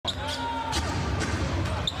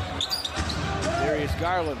Darius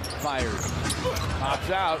Garland fires.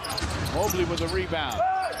 Pops out. Mobley with a rebound.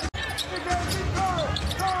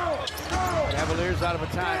 Cavaliers out of a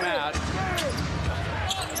timeout.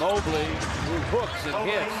 Mobley, who hooks and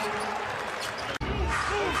hits.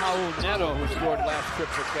 Raul Neto, who scored last trip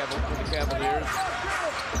for the Cavaliers.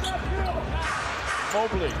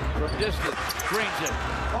 Mobley from distance brings it.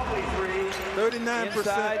 39%.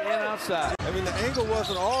 Inside and outside. I mean, the angle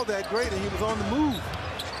wasn't all that great, and he was on the move.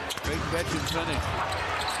 Great catch and finish.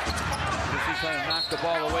 He's trying to knock the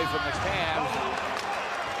ball away from the Cavs.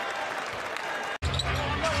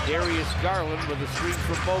 Darius Garland with a screen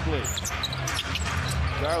from Mobley.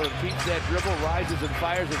 Garland keeps that dribble, rises and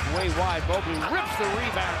fires it way wide. Mobley rips the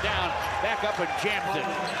rebound down, back up and jams it.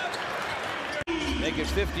 Make it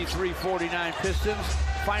 53-49 Pistons.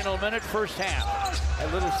 Final minute, first half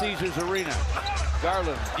at Little Caesars Arena.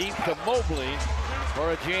 Garland deep to Mobley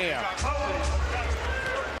for a jam.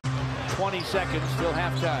 20 seconds till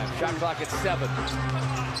halftime. Shot clock at 7.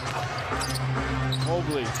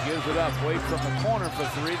 Mobley gives it up, waits from the corner for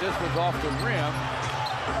 3. This was off the rim.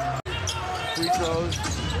 Free throws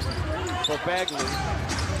for Bagley.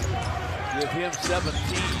 Give him 17.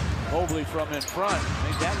 Mobley from in front.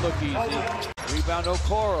 Make that look easy. Rebound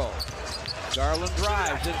Okoro. Garland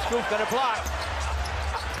drives and scoops, got a block.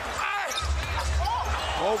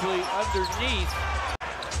 Mobley underneath.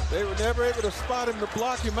 They were never able to spot him to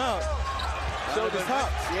block him out. Showed his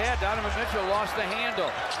hops. Yeah, Donovan Mitchell lost the handle.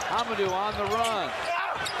 Hamidou on the run.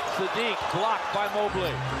 Sadiq blocked by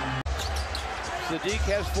Mobley. Sadiq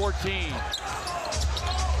has 14.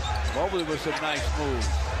 Mobley with some nice moves.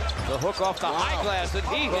 The hook off the high glass and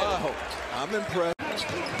he hit it. I'm impressed.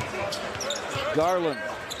 Garland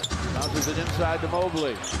bounces it inside to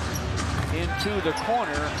Mobley. Into the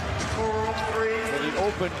corner for the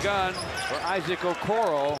open gun for Isaac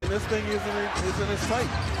Okoro. And this thing isn't as tight.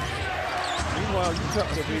 Meanwhile, Utah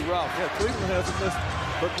could be rough. Yeah, Cleveland hasn't missed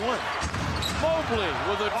but one. Mobley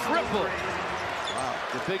with a triple. Wow.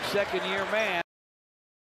 The big second-year man.